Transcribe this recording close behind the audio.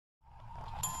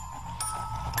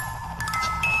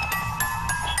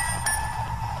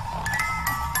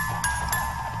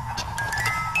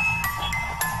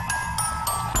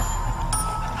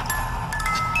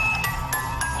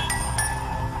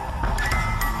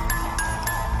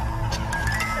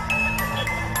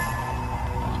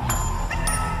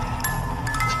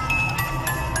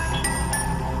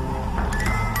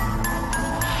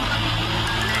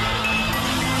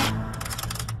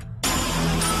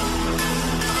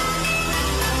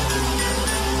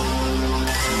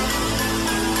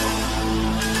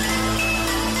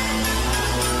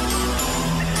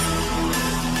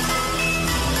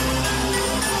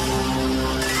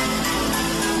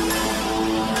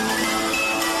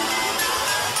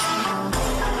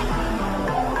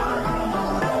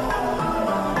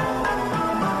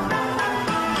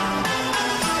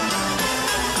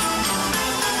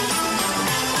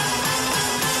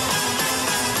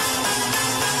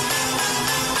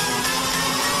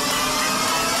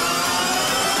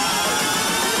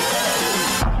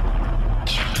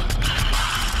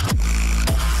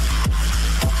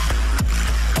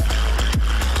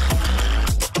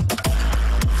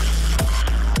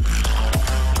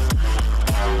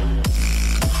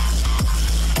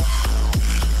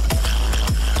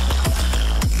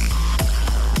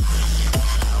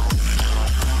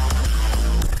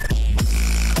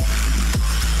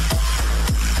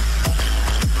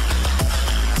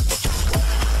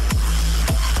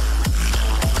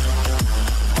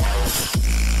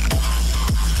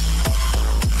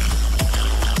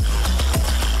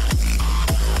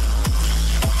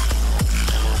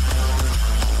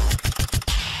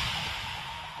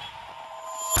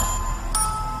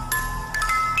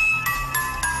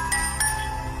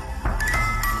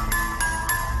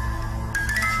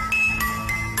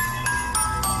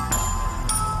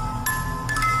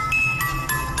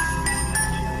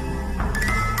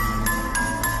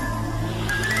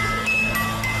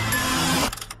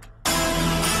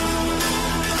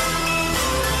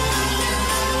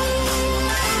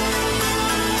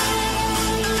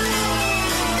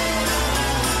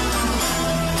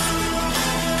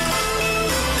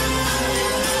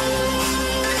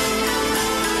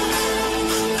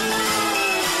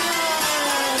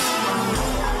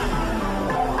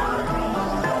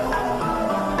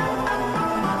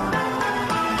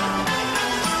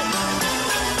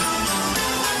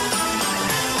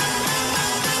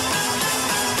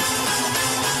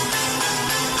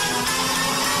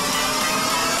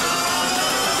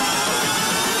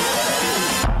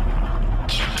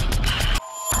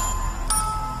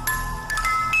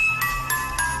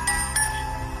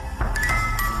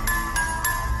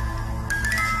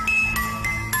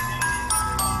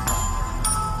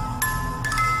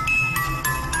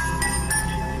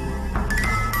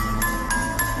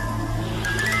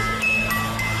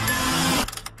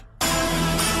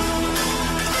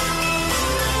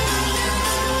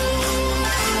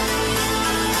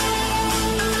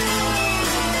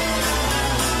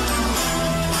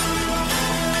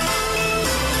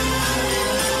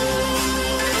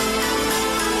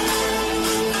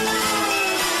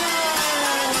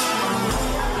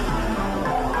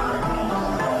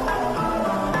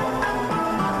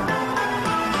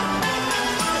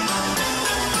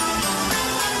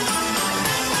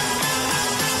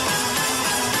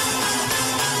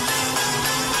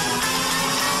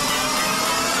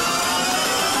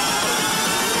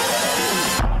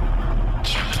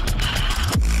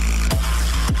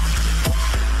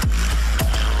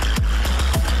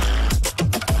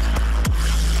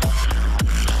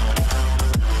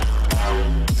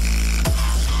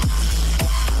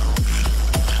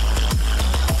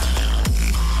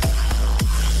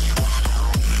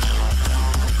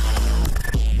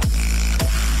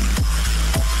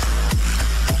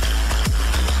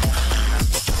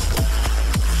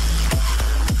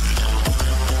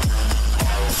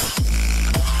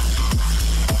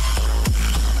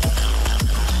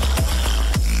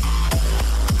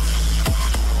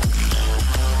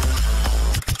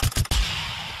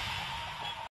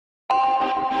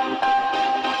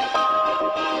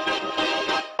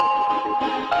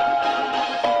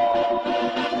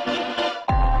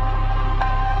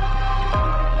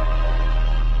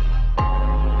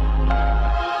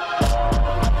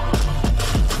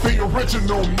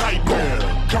original nightmare.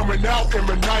 Coming out in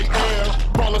the night air.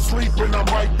 Fall asleep and I'm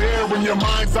right there. In your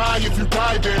mind's eye, if you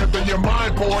die there, then your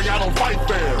mind, boy, I don't fight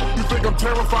fair. You think I'm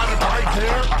terrified of white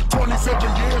hair? 27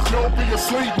 years, no be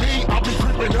asleep. Me, I'll be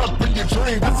creeping up in your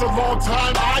dreams. It's a long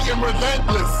time, I am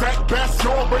relentless. At best,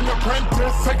 you're an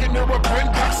apprentice. Taking your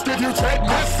appendix, give you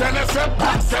tetanus and a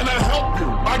sepsis. And I help you,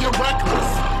 I am reckless.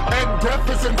 And death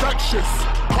is infectious.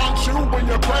 Punch you when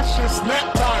you're precious.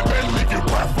 Nap time and leave you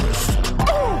breathless.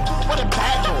 Ooh, what a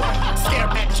bad boy. Scare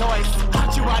that choice.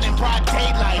 Hunt you out in broad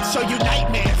daylight. Show you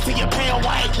nightmares to your pale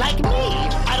white. Like me,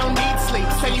 I don't need sleep.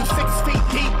 Say you 6 feet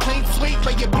deep, clean sweep.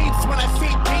 But your beeps when I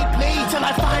see deeply. Till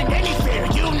I find any fear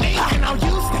unique. And I'll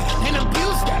use that and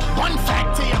abuse that. One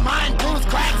fact to your mind, bruise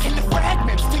cracks in the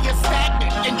fragments to your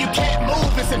stagnant. And you can't move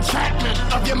this entrapment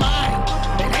of your mind.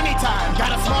 At any time,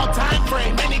 got a small time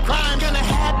frame. Any crime gonna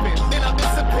happen. Then I'll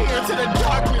disappear to the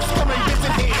darkness. Come and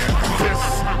visit here. This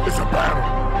is a battle.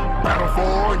 Battle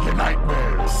for your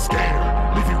nightmares.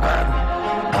 Scared, leave you battle.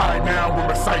 Hide now and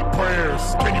recite prayers.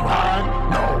 Can you hide?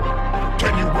 No.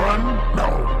 Can you run? No.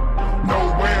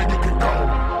 Nowhere you can go.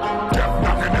 Death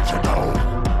knocking at your door.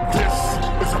 This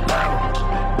is a battle.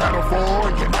 Battle for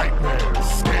your nightmares.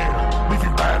 Scared, leave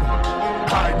you battle.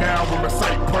 Hide now and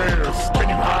recite prayers. Can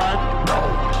you hide? No.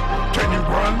 Can you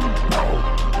run? No.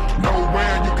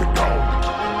 Nowhere you can go.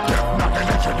 Death knocking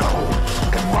at your door.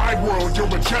 In my world, you're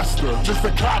a jester, just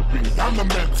a copy. I'm the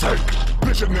mentor,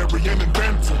 visionary and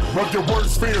inventor of your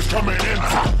worst fears coming in.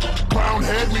 Crown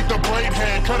head, meet the blade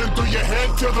hand, cutting through your head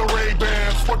to the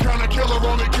Ray-Bans. What kind of killer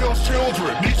only kills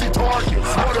children? Easy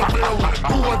targets, what a villain.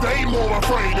 Who are they more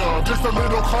afraid of? Just a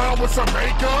little clown with some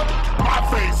makeup? My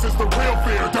face is the real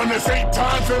fear. Done this 8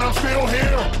 times and I'm still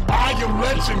here. I am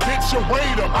legend, get your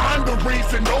weight up. I'm the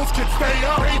reason those kids stay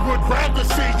up. They would rather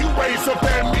see you raise up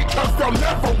than me, cause they'll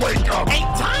never wake up. 8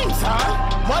 times,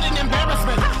 huh? What an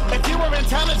embarrassment. If you were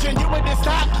intelligent, you would just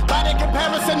stop. By the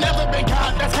comparison, never been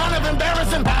caught. That's kind of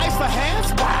embarrassing. Eyes for hands?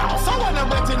 Wow, so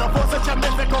unoriginal for such a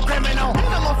mythical criminal.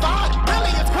 Minimal thought,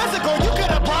 really it's quizzical. You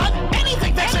could have brought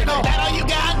anything fictional. That all you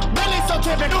got? Really so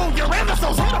typical. Your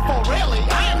imbecile's pitiful, really.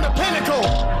 I am the pinnacle.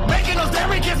 Making those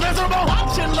dairy kids miserable.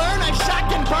 Watch and learn. I shock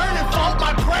and burn and fold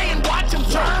my prey and watch them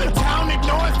turn. The town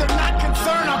ignores, they're not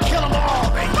concerned. I'll kill them all.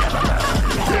 They never matter.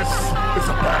 This is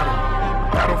a battle.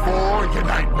 Battle for your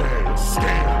nightmares.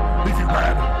 Scared, leave you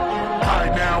battle.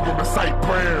 Hide now and recite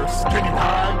prayers. Can you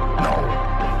hide? No.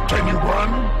 Can you run?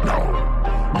 No.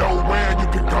 Nowhere you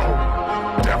can go.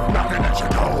 Death knocking at your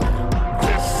door.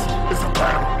 This is a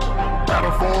battle.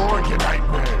 Battle for your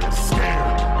nightmares.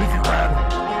 Scared, leave you battle.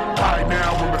 Hide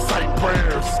now and recite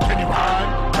prayers. Can you hide?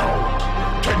 No.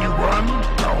 Can you run?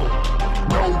 No.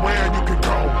 Nowhere you can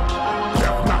go.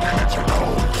 Death knocking at your door.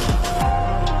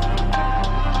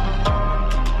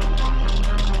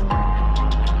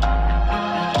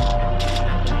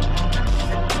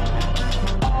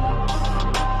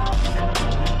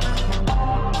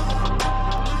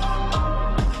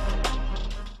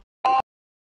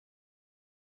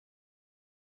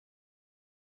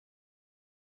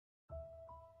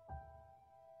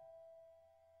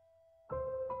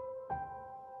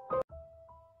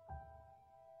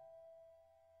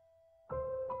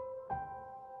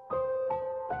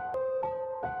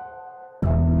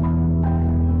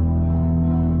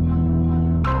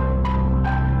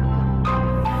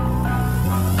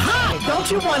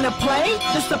 You wanna play?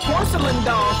 This a porcelain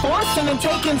doll, forcing and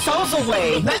taking souls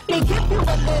away. Let me give you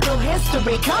a little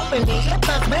history, company, it's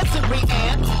a misery,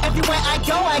 and everywhere I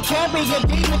go I carry a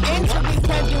demon. Injuries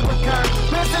tend to occur,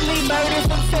 grisly murders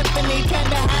and symphony tend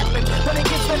to happen. When it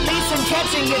gets released and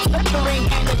catching, it's slippery,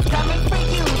 and it's coming for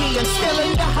you. He is still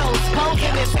in the host,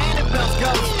 poking his Annabelle's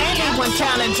ghost. Anyone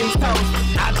challenging toast.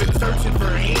 I've been searching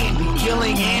for Andy,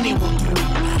 killing Andy will do.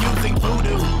 Using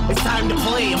voodoo, it's time to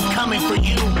play, I'm coming for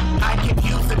you. I can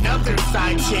use another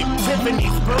side chick,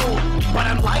 Tiffany's boo. But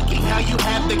I'm liking how you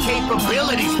have the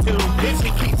capabilities to. If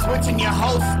you keep switching your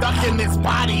host, stuck in this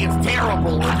body, it's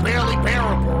terrible. It's barely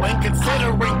bearable, and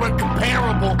considering we're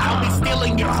comparable, I'll be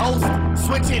stealing your host,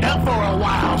 switch it up for a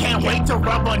while. Can't wait to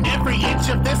rub on every inch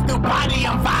of this new body,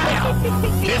 I'm vile.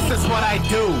 This is what I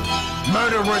do.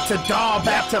 Murderer to doll,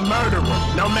 back to murderer.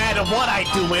 No matter what I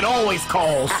do, it always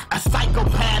calls. A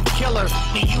psychopath killer,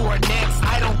 and you are next.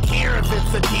 I don't care if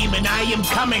it's a demon, I am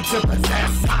coming to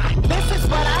possess. This is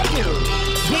what I do.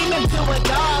 Demon to a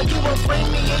dog, you will bring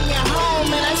me in your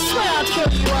home, and I swear I'll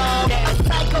kill you all. A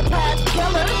psychopath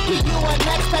killer, you are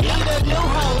next. I need a new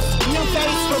host, new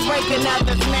face for breaking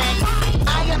others' necks.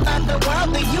 I am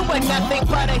otherworldly, you are nothing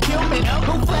but a human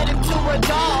who fled into a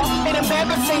doll, an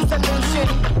embarrassing solution.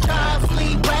 Charles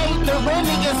Lee Ray, the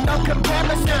really there's no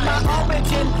comparison. My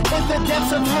origin is the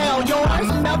depths of hell. Yours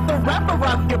melt the rubber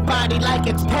off your body like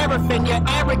it's paraffin. You're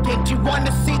arrogant, you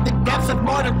wanna see the depths of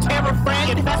mortal terror, friend.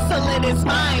 Your vessel in his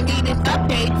mind, need an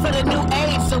update for the new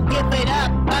age, so give it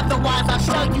up. Otherwise I'll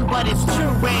show you what is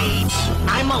true rage.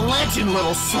 I'm a legend,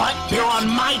 little slut. You're on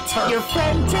my turf. Your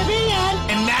friend to the end.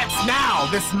 And that's now.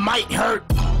 This might hurt.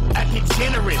 A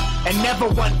degenerate and never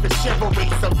one for chivalry.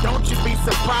 So don't you be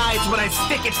surprised when I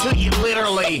stick it to you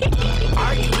literally.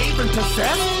 Are you even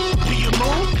possessed? Do you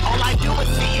move? All I do is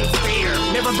see you stare.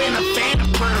 Never been a fan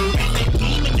of birds. And that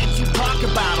demon that you talk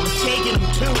about, I'm shaking them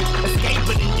too.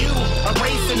 Escaping in you,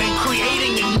 erasing and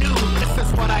creating anew. This is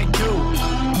what I do.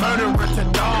 Murderer to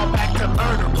doll, back to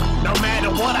murderer. No matter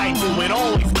what I do, it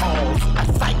always calls. A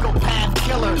psychopath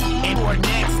killer. And we're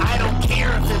next. I don't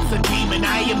care if it's a demon.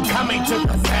 I am coming to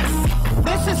possess.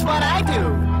 This is what I do.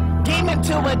 Demon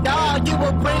to a doll, you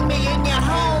will bring me in your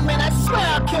home, and I swear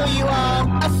I'll kill you all.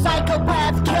 A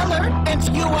psychopath killer, and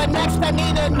you are next. I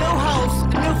need a new host,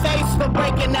 new face for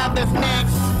breaking others'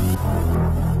 necks.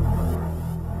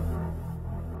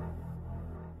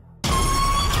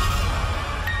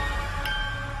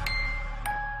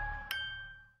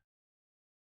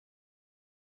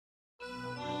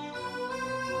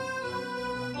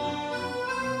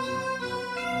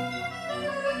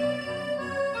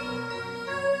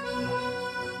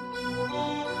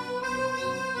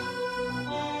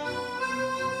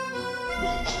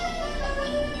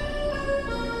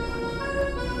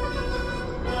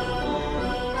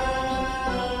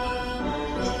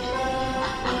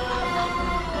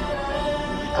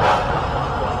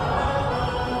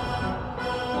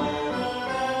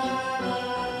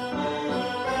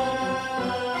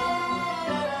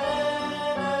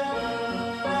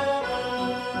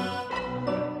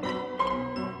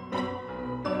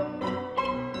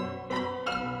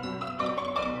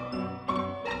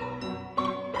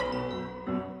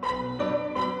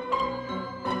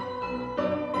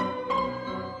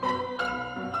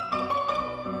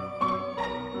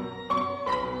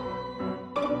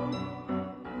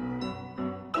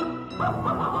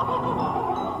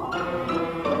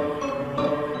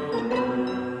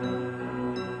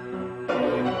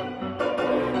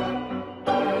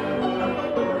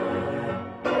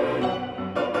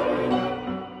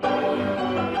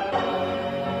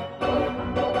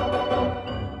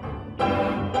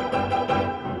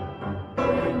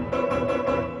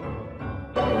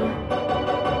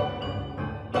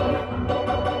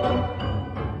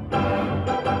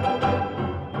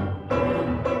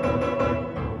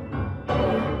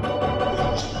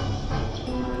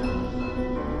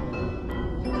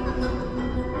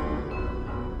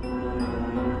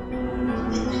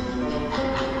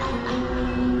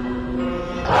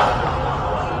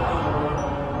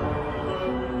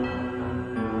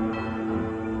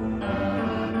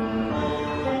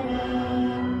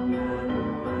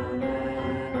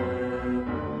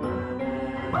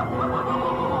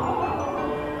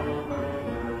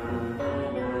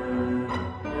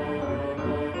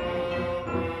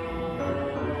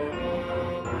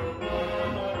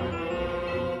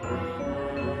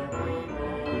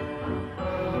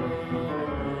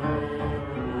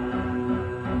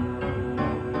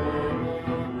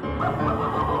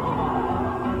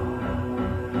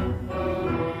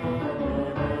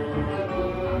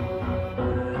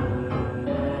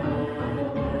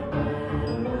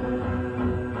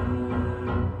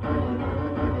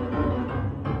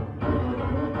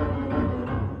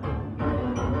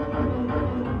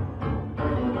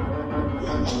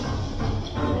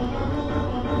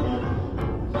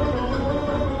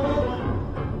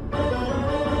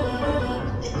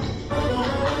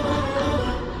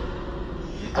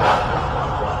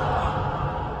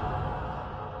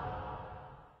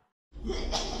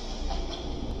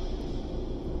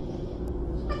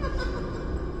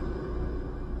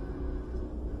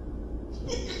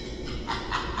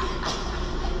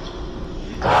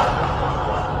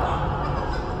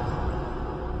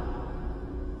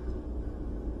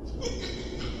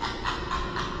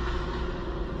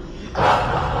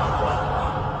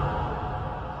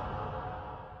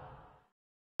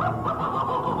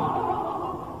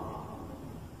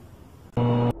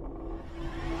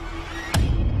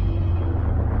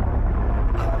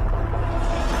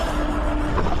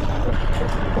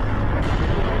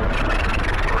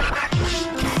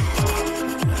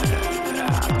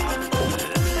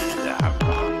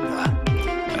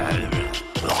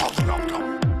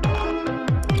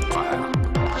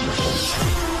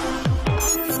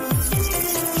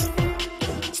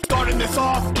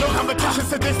 politician,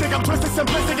 sadistic, I'm twisted,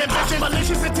 simplistic, ambitious,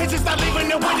 malicious intentions, not leaving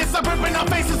no witness. I'm ripping the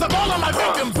faces of all of my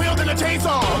victims, wielding a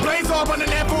chainsaw, blaze off running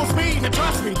at full speed, and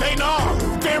trust me, they know.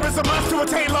 Fear is a must to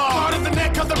attain law. Part of the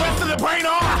neck, cut the rest of the brain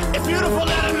off. It's beautiful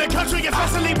out in the country,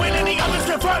 especially when any others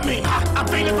confront me. I'm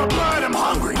feeling for blood, I'm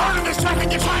hungry. Murder this track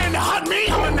and you're trying to hunt me.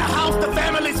 I'm in the house, the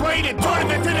family's waiting.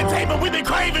 Joining us to the table, we've been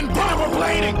craving. Dinner we're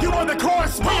plating. You on the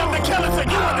course, we on the killers, and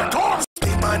you on the course.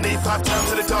 Say my name 5 times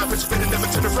to the dark, but you better never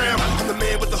turn around. I'm the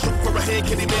man with the hook for a hand,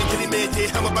 kitty man,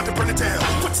 yeah, I'm about to burn it down.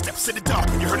 Footsteps in the dark,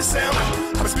 you heard a sound?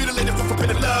 I was mutilated for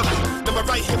forbidden love. Now my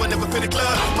right hand will never fit a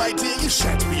glove. My dear, you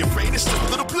shan't be afraid, it's just a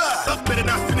little blood. Up, better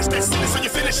not finish that sentence when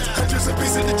you're finished. Hundreds of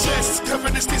beats in the chest,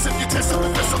 covering the stains if you test, so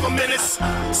profess I'm a menace.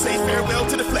 Say farewell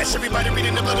to the flesh, everybody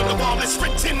reading the blood on the wall, it's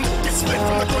written. Get split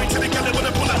from the groin to the gullet when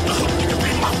I pull out the hook, you can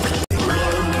be my victim.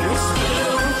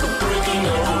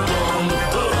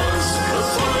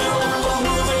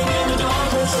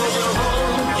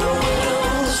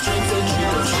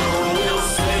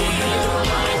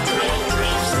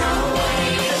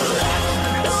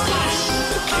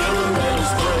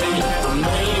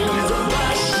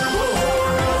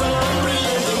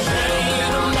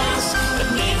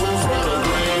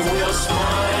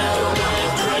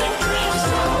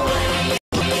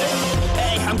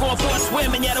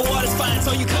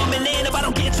 So you coming in if I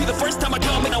don't get you the first time I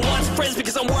come in. I want friends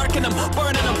because I'm working them,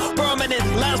 burning them, permanent.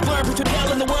 Lines blurred between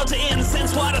hell and the world to end.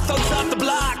 Sense water thugs off the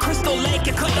block. Crystal Lake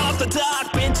and cut off the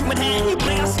dock. Been to Manhattan, you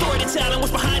play a story to tell. And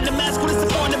what's behind the mask? What is the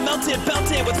foreign and melted?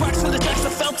 Belted with rocks from the jacks, I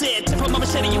felt it. Tip from my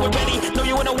machete, you were ready. No,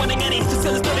 you were not wanting any. Just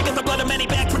still is dirty, get the blood of many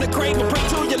back from the grave. We'll pray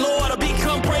to your Lord. I'll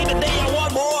become prey today. I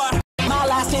want more. My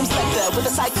last name's Lecter, with a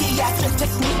psychiatric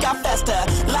technique I fester.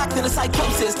 Locked in a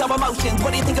psychosis, no emotions.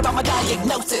 What do you think about my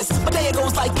diagnosis? My day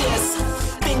goes like this.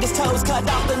 Fingers, toes, cut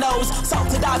off the nose.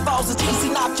 Salted eyeballs and cheesy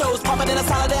nachos. Popping in a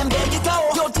salad and there you go.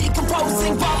 You're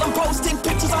decomposing while I'm posting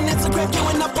pictures on Instagram. You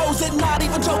and I pose it, not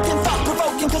even joking. Thought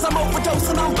provoking, cause I'm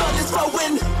overdosing on blood is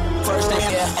flowing. First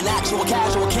name, an actual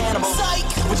casual cannibal. Psych!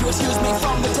 Would you excuse me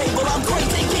from the table? I'm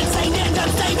crazy, insane, and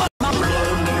unstable. My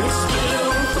blood is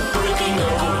spilled for breaking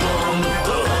over.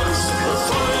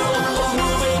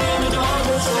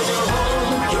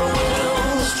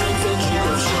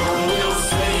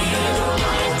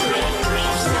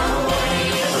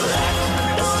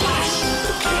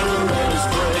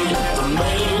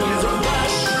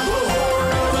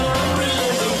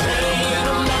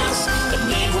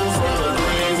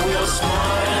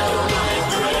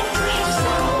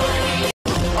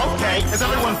 Is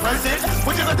everyone present?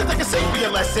 Would you like to take a seat for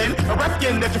your lesson? I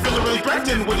reckon that you're feeling really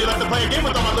threatened. Would you like to play a game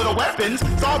with all my little weapons?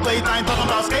 Saw blades, I ain't talking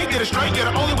about skate, get it straight. You're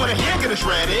the only one here, get it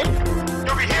shredded.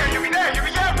 You'll be here, you'll be there, you'll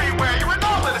be everywhere. You're in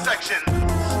all of the sections.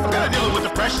 I'm gonna deal with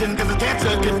depression, cause the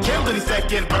cancer could kill any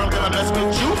second. But I'm gonna mess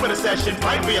with you for the session.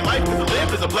 Fight for your life, cause to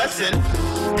live is a blessing.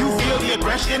 You feel the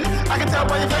aggression? I can tell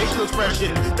by your facial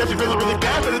expression that you're feeling really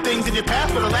bad for the things in your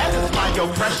past, but alas, it's my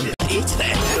oppression. It's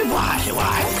them.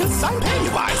 Why? Cause I'm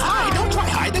Pennywise. Don't try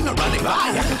hiding or running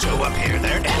by. I can show up here,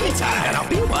 there, anytime. And I'll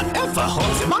be whatever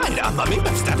holds in mind. I'm a meme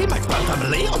of steady, my sperm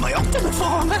family on my ultimate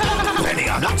form. Penny,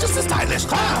 I'm not just a stylish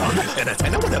clown. In a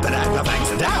tenor with a banana bangs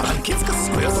and down. Kids cause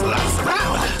squeals the laughs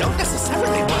around. I don't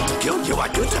necessarily want to kill you. I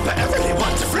do temporarily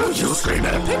want to thrill you. Scream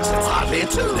at a pitch that's hardly a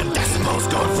tune. And decimals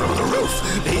going through the roof.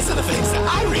 These are the things that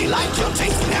I really like. You're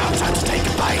tasting now. Time to take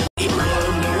a bite.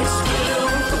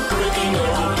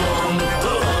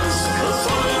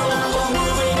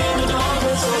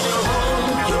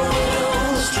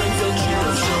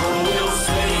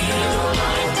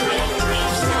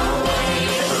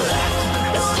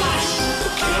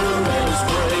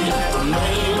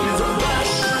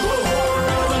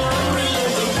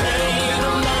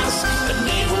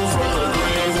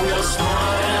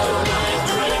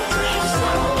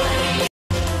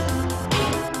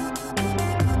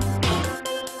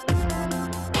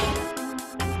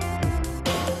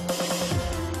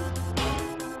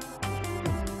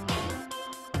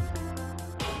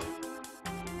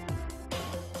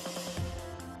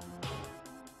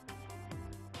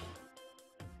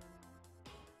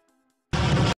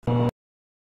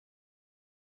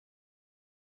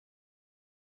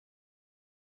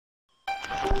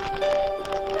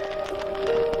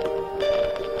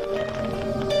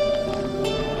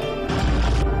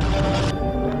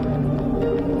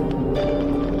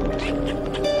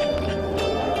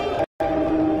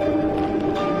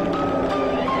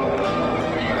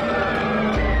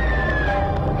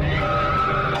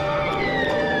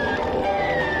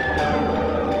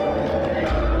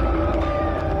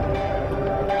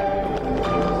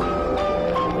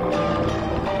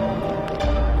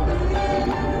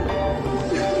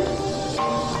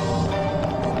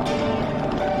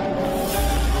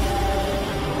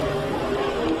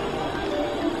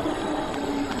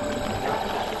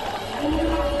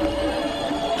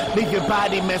 your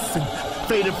body missing.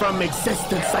 Faded from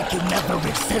existence like you never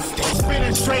existed.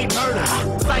 Spitting straight murder,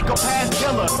 psychopath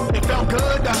killer. It felt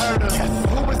good to hurt her.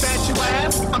 Who was that you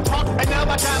asked? I'm talking, and now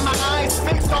I got my eyes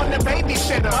fixed on the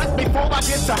babysitter. But before I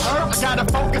get to her, I gotta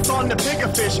focus on the bigger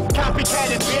fish.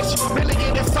 Copycatted bitch, really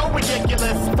it is so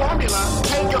ridiculous. Formula,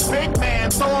 take a big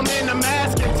man, throw him in a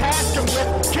mask and task him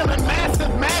with killing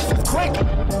massive masses quick.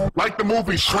 Like the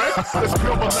movie Shrek, let's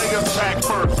peel the layers back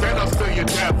first, then I'll steal your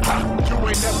depth. You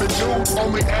ain't never knew,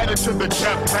 only added to the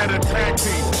depth. Had a tag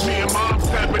team, me and mom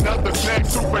stabbing up the snack,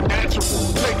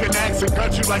 supernatural. Take an axe and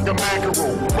cut you like a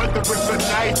mackerel. Whether it's a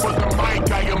knife or the mic,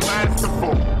 I am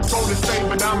masterful. So to say,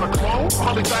 but I'm a clone,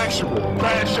 polyfactual.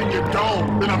 Bash in your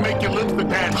dome, then I make your lips the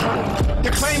natural.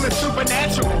 Your claim is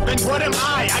supernatural, then what am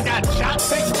I? I got shot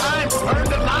 6 times,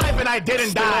 burned alive, and I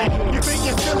didn't die. You think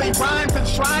your silly rhymes and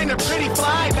shrine are pretty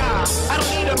fly? Nah, I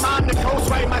don't need a mom to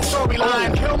ghostwrite my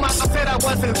storyline. Kill my, I said I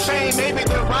was insane, maybe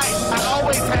they're right. I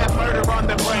always have murder on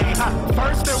the brain.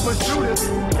 First it was Judas,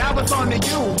 now it's on to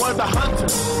you, was a hunter.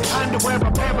 Time to wear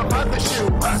a pair of other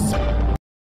shoes.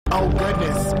 Oh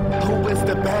goodness, who is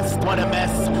the best? What a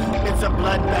mess, it's a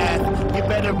bloodbath. You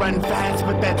better run fast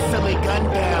with that silly gun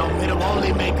down. It'll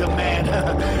only make a man.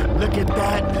 Look at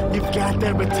that, you've got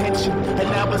their attention. And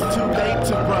now it's too late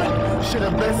to run.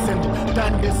 Should've listened,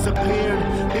 done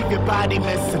disappeared. Leave your body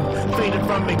missing, faded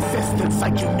from existence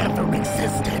like you never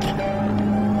existed.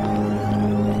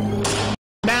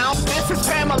 Now, this is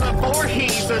Pamela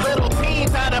Voorhees, or little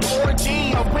teens out of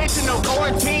 4G. Original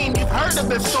gore team, you've heard of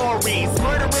the stories.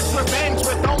 Murderous revenge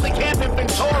with only camp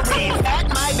inventories at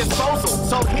my disposal.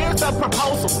 So here's a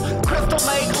proposal, Crystal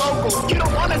Lake local. You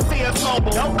don't wanna see us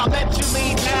mobile, nope, I'll let you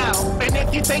lead now. And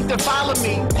if you think to follow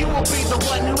me, you will be the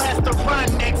one who has to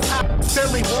run next time.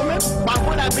 Silly woman, why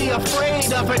would I be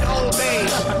afraid of an old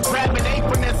age? Grab an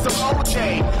apron and some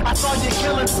OJ. I saw your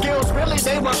killing skills, really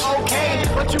they were okay.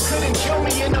 But you couldn't kill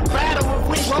me in a battle if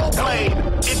we roleplayed.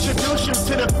 Introduce you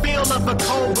to the feel of a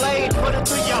cold blade. Put it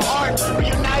through your heart,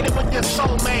 reunited with your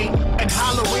soulmate. And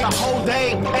Halloween a whole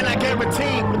day, and I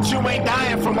guarantee that you ain't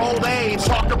dying from old age.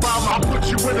 Talk about I'll put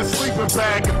you in a sleeping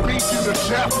bag and beat you to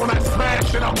death when I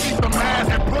smash it. I'll keep the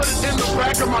mask and put it in the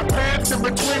back of my pants and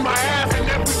between my ass. And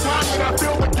every time that I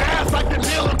feel the gas, I can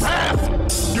kneel and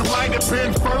pass. You might have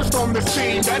been first on the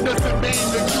scene. That doesn't mean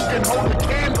that you can hold a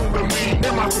candle to me.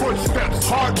 In my footsteps,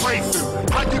 heart racing.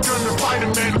 How you gonna fight a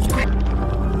man who's quick?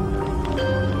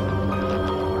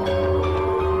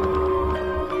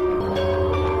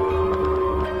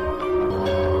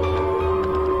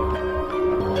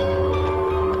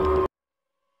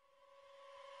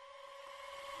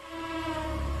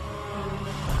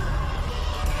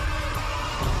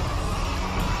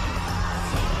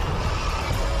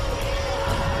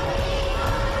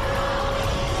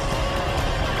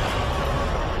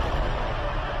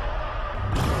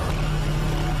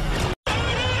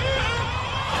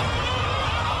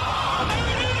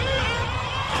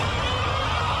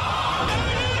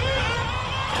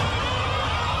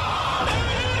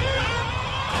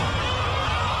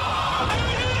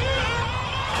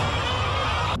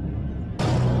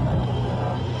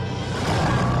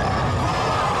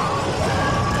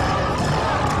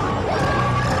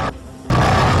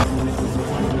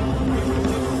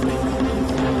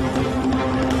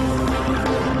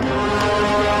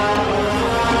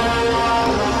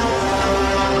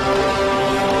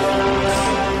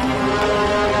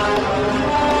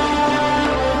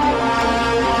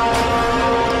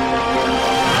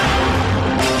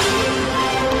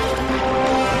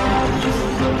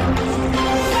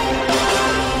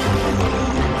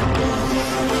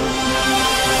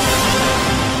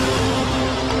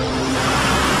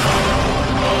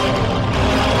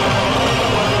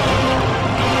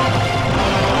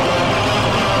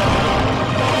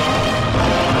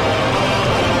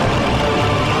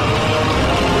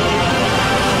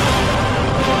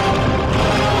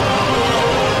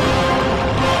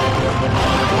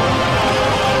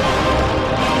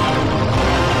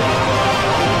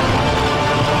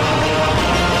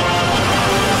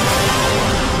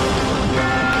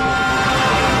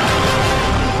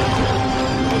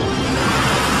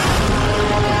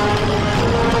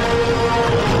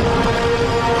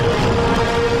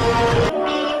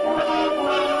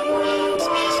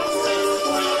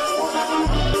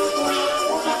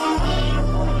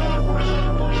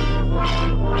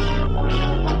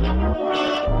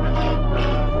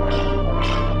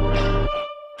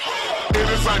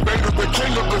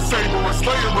 King of the Saber, a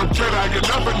slayer of Jedi. you're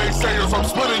nothing they sayers. I'm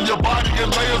splitting your body in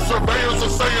layers. Surveyors are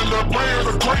saying their prayers.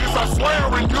 The greatest, I swear,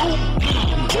 and you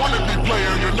wannabe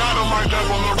player. You're not on my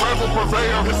level, a rebel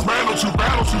purveyor. Dismantled you,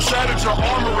 battled you, shattered your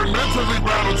armor and mentally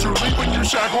battled you, leaving you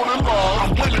shackled and lost.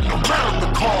 I'm winning no matter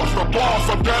the cost. The boss,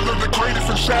 I've gathered the greatest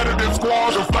and shattered in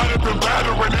squads. Divided and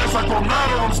battering,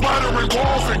 anti-matter. I'm splattering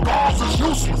walls and gauze is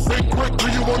useless. Think quick, do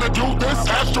you wanna do this?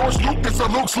 Ask George Lucas or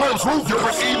Luke Slim's roof. You're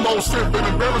an emo simp and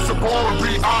embarrassing ball and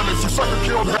be honest. You sucker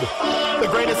killed him. The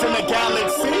greatest in the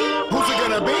galaxy. Who's it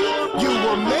gonna be? You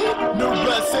or me? New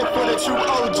blood sent for the true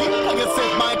OG. I can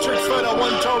sip my tricks for the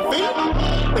one trophy.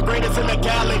 The greatest in the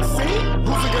galaxy.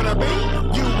 Who's it gonna be?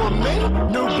 You or me?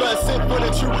 New blood sent for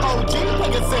the true OG. I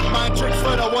can sip my tricks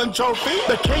for the one trophy.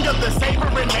 The king of the saber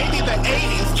in maybe the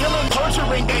 80s. Killing,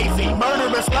 torturing Daisy.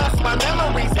 Murderous lust, my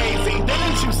memory's hazy.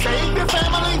 Didn't you save your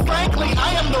family? Frankly,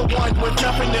 I am the one with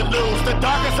nothing to lose. The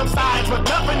darkest of sides with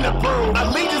nothing to prove.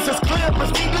 Allegiance is clear,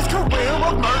 prestigious career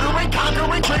of murdering,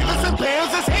 conquering, grievous and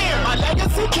peers is here. My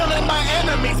legacy killing my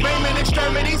enemies, maiming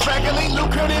extremities, regularly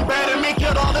lucrative and better me.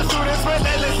 Killed all the students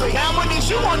relentlessly. Now when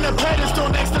you on the pedestal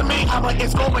next to me, I'm like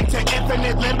it's going to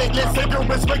infinite, limitless,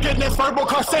 vigorous wickedness, verbal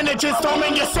carcinogens,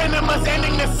 storming your cinemas,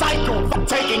 ending the cycle,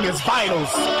 taking his vitals.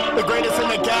 The greatest in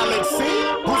the galaxy,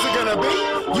 who's it gonna be?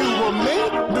 You or me?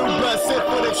 New blood sent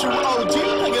for the true OG.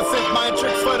 I can sip my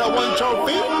tricks for the one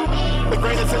trophy. The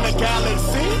greatest in the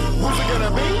galaxy, who's it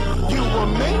gonna be? You or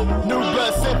me? New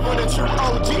blood sent for the true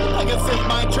OG. I can sip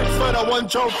my tricks for the one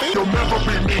trophy. You'll never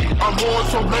be me. I'm more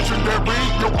so legendary.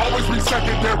 You'll always be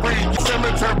secondary.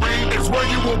 Cemetery is where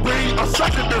you will be. A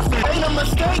second defeat. Ain't a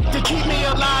mistake to keep me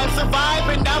alive. Survive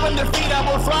and now in defeat I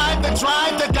will thrive. The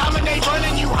drive to dominate,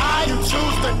 running you high. You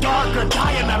choose the dark or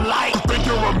die in the light. Think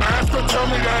you're a master? Tell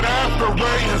me that after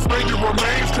rain has made you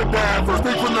remains cadaver.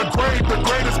 Speak from the grave, the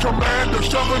greatest commander,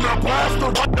 shoving a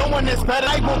plaster. No one is better.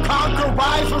 I will conquer,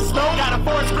 rise with snow. Got a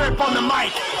force grip on the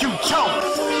mic. You choke.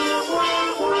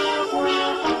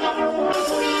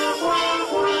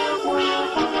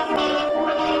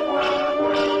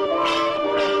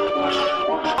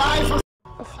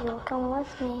 If you'll come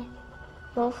with me,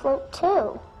 you'll float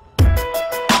too.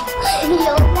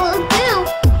 You will do.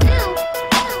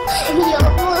 You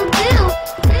will do.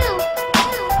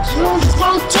 You'll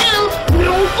float too.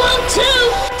 You'll float too.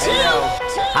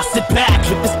 I sit back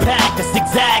with this pack of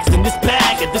zigzags in this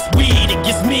bag of this weed. It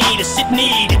gives me the shit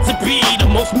needed to be the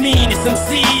most meanest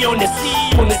MC on this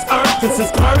earth. And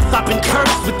since birth I've been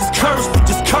cursed with this curse, with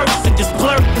this curse and this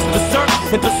blur, this berserk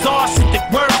and bizarre shit that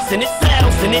works and it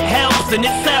sells and it helps and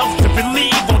it sells to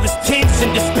relieve all this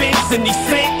tension, dispense and these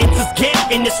sentences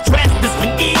getting the stress that's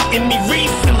been eating me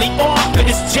recently off of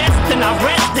this chest, and I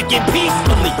rest again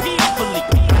peacefully.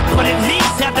 But at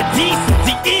least have the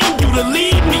decency in you to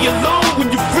leave me alone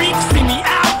when you freaks see me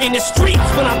out in the streets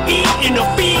when I'm eating or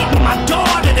feeding my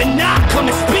daughter to not come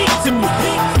and speak to me.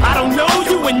 I don't know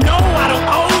you and no, I don't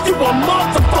owe you a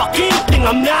motherfucking thing.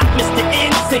 I'm not Mr.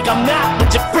 Instinct, I'm not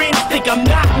what your friends think. I'm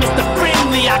not Mr.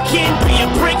 Friendly, I can be a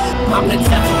prick. I'm the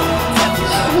devil.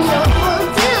 You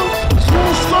will do.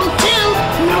 You'll float too.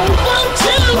 You'll float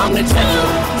too. I'm the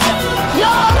devil. You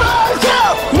will do.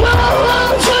 You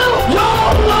will do.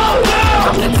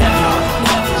 I'm the devil.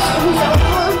 You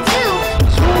will do.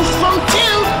 You'll float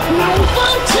too. You'll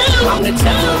float too. I'm the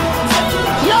devil.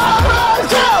 You will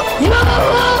do. You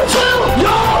will do.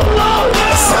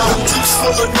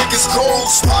 Full of niggas cold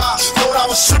spot. Thought I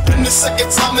was tripping the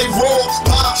second time they rolled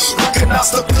by.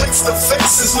 Recognize the plates, the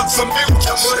faces look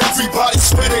familiar, but everybody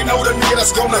swear they know the nigga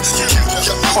that's gonna kill you.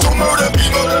 Don't murder me,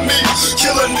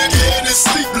 kill a nigga in his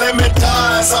sleep. Lemon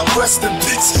dies, I rest in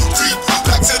peace. Deep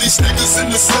back to these niggas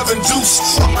in the 7 deuce.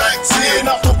 I'm back 10,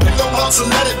 out the window, about to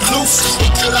let it loose.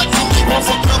 What could I do? One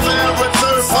for brother and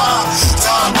return fire.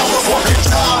 Time,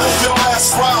 motherfucking time, if your ass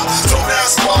fry. Don't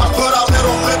ask why, but I let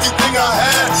on everything I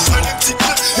had.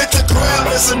 Hit the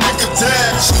ground as a nigga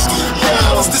dash.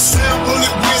 Yeah, I was the same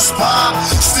bullet whiz pie.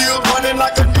 Still running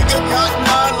like a nigga got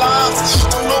 9 lives.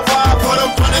 Don't know why, but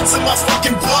I'm running to my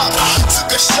fucking block.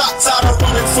 Took a shot, tired of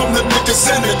running from the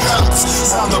niggas in the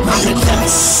cops. Time to be a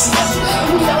boss.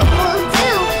 You will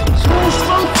do. You'll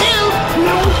float too.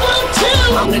 You'll float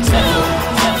too. I'm the devil.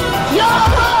 You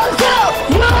will do.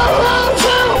 You will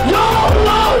do. You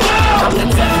will do. I'm the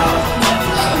devil.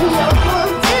 You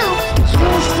will do.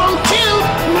 You'll float too.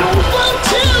 You'll float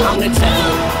too. I'm the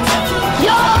devil.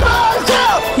 You will do.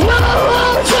 You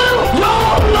will do. You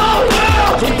will do.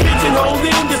 Been pigeonholed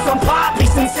into some poppy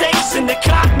sensation that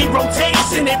caught me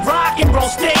rotation at rock and roll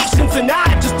stations, and I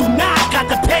just do not got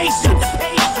the patience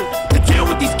to deal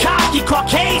with these cocky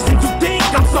Caucasians who think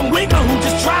I'm some wigger who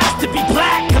just tries to be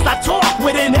black. Cause I talk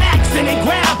with an accent and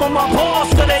grab on my balls,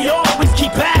 so they always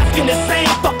keep asking the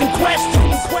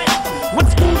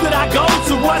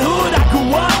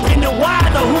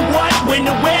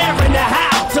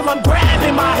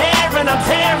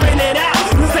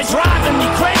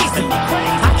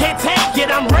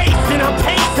my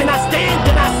pace, and I stand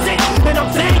and I sit, and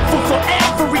I'm thankful for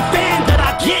every fan that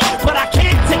I get. But I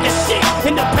can't take a shit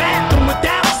in the bathroom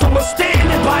without someone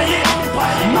standing by it.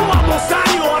 No, I won't sign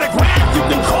your autograph. You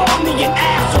can call me an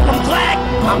asshole. I'm glad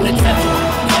I'm the devil.